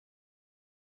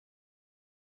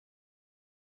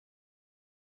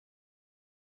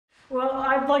Well,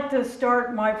 I'd like to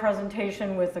start my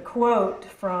presentation with a quote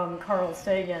from Carl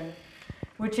Sagan,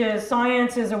 which is,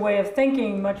 "Science is a way of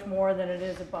thinking much more than it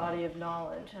is a body of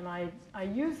knowledge." And I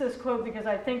use this quote because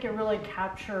I think it really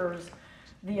captures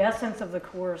the essence of the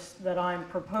course that I'm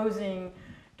proposing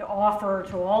to offer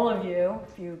to all of you,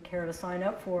 if you care to sign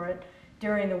up for it,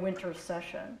 during the winter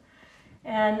session.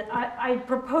 And I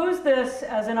propose this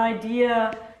as an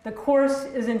idea. The course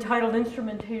is entitled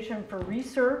Instrumentation for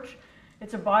Research.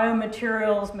 It's a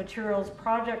biomaterials materials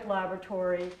project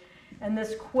laboratory, and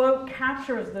this quote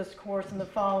captures this course in the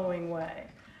following way.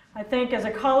 I think as a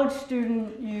college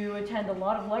student, you attend a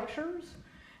lot of lectures,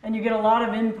 and you get a lot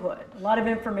of input, a lot of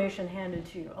information handed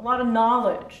to you, a lot of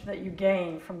knowledge that you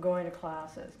gain from going to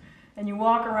classes. And you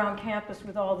walk around campus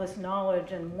with all this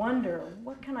knowledge and wonder,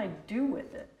 what can I do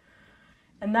with it?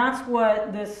 And that's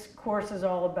what this course is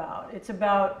all about. It's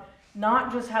about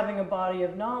not just having a body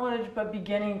of knowledge, but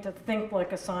beginning to think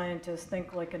like a scientist,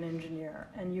 think like an engineer.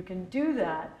 And you can do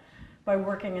that by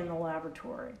working in the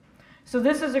laboratory. So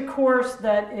this is a course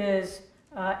that is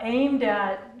aimed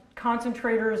at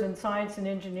concentrators in science and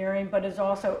engineering, but is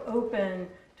also open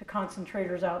to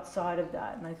concentrators outside of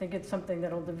that. And I think it's something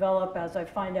that will develop as I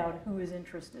find out who is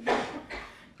interested in it.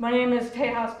 My name is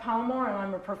Tayhas Palmore, and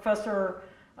I'm a professor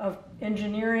of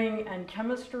engineering and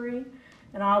chemistry.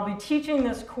 And I'll be teaching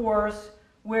this course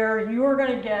where you're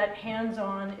going to get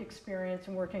hands-on experience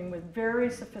in working with very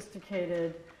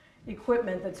sophisticated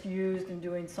equipment that's used in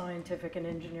doing scientific and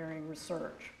engineering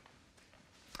research.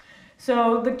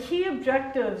 So the key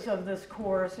objectives of this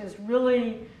course is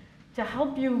really to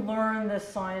help you learn this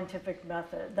scientific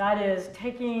method. That is,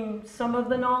 taking some of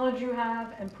the knowledge you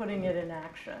have and putting it in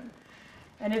action.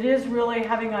 And it is really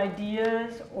having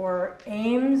ideas or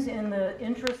aims in the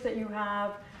interest that you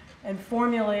have and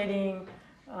formulating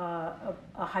a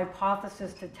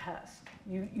hypothesis to test.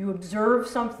 You observe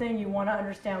something, you want to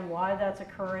understand why that's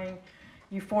occurring,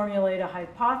 you formulate a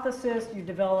hypothesis, you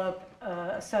develop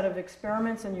a set of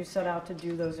experiments, and you set out to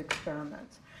do those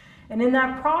experiments. And in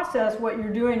that process, what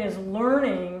you're doing is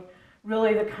learning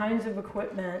really the kinds of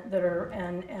equipment that are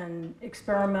and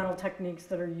experimental techniques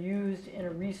that are used in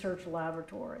a research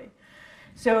laboratory.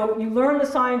 So you learn the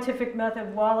scientific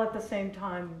method while at the same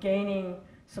time gaining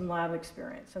some lab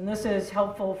experience. And this is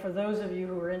helpful for those of you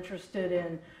who are interested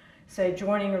in, say,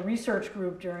 joining a research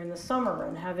group during the summer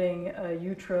and having a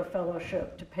UTRA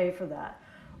fellowship to pay for that.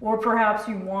 Or perhaps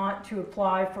you want to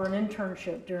apply for an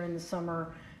internship during the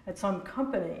summer at some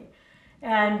company.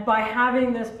 And by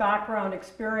having this background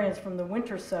experience from the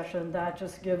winter session, that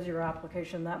just gives your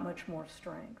application that much more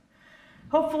strength.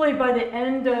 Hopefully by the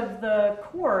end of the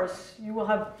course, you will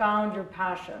have found your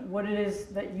passion, what it is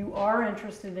that you are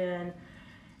interested in,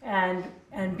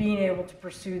 and being able to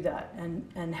pursue that,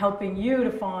 and helping you to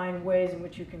find ways in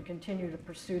which you can continue to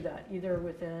pursue that, either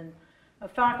within a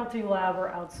faculty lab or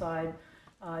outside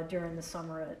during the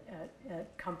summer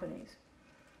at companies.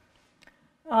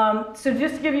 So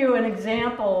just to give you an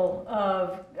example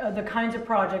of the kinds of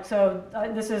projects, so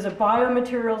this is a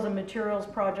biomaterials and materials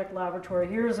project laboratory.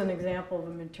 Here's an example of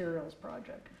a materials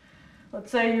project.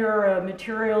 Let's say you're a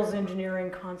materials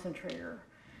engineering concentrator,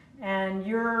 and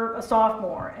you're a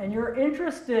sophomore, and you're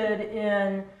interested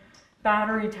in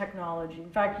battery technology.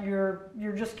 In fact, you're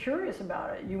just curious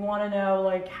about it. You want to know,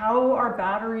 like, how are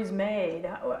batteries made?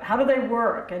 How do they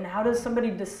work? And how does somebody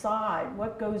decide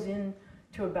what goes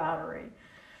into a battery?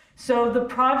 So the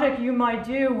project you might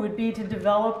do would be to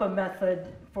develop a method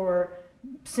for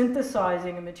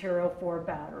synthesizing a material for a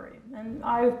battery. And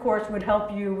I, of course, would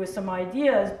help you with some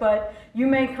ideas, but you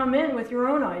may come in with your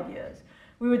own ideas.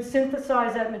 We would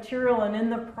synthesize that material, and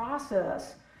in the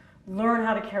process, learn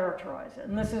how to characterize it.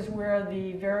 And this is where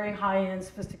the very high-end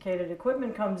sophisticated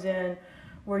equipment comes in,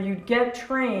 where you get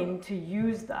trained to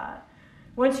use that.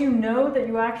 Once you know that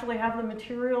you actually have the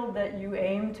material that you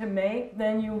aim to make,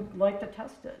 then you like to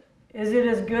test it. Is it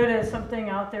as good as something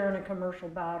out there in a commercial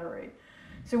battery?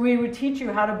 So we would teach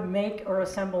you how to make or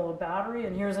assemble a battery,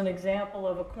 and here's an example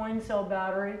of a coin cell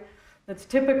battery that's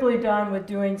typically done with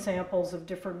doing samples of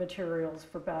different materials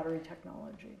for battery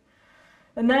technology.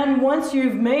 And then once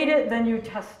you've made it, then you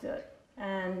test it.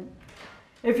 And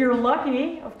if you're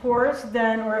lucky, of course,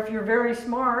 then, or if you're very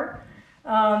smart,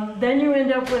 then you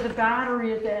end up with a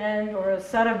battery at the end, or a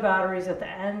set of batteries at the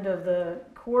end of the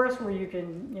course where you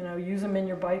can, use them in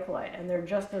your bike light, and they're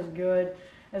just as good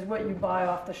as what you buy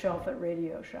off the shelf at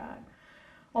Radio Shack.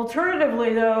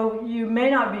 Alternatively, though, you may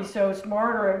not be so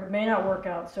smart, or it may not work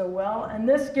out so well, and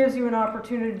this gives you an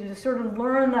opportunity to sort of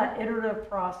learn that iterative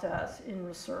process in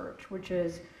research, which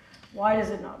is, why does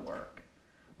it not work?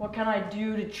 What can I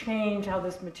do to change how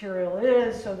this material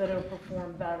is so that it'll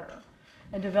perform better?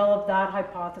 and develop that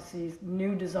hypothesis,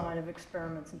 new design of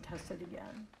experiments, and test it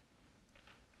again.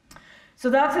 So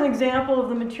that's an example of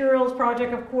the materials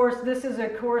project. Of course, this is a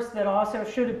course that also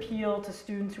should appeal to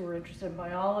students who are interested in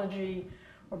biology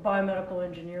or biomedical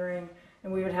engineering,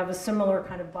 and we would have a similar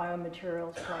kind of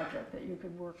biomaterials project that you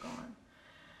could work on.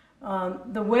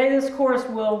 The way this course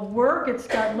will work, it's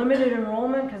got limited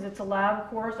enrollment because it's a lab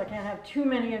course. I can't have too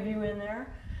many of you in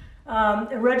there.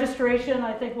 Registration,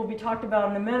 I think, will be talked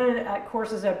about in a minute at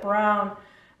courses at Brown.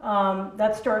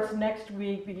 That starts next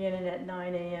week beginning at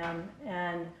 9 a.m.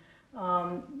 and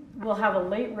we'll have a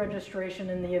late registration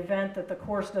in the event that the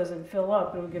course doesn't fill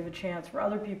up. It'll give a chance for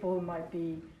other people who might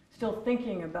be still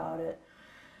thinking about it.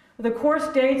 The course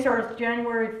dates are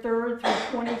January 3rd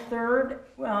through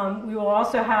 23rd. We will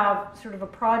also have sort of a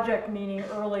project meeting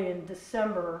early in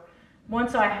December.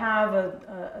 Once I have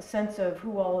a sense of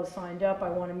who all has signed up, I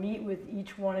want to meet with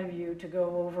each one of you to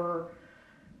go over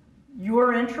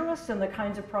your interests and the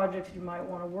kinds of projects you might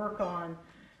want to work on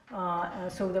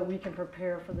so that we can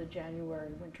prepare for the January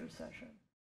winter session.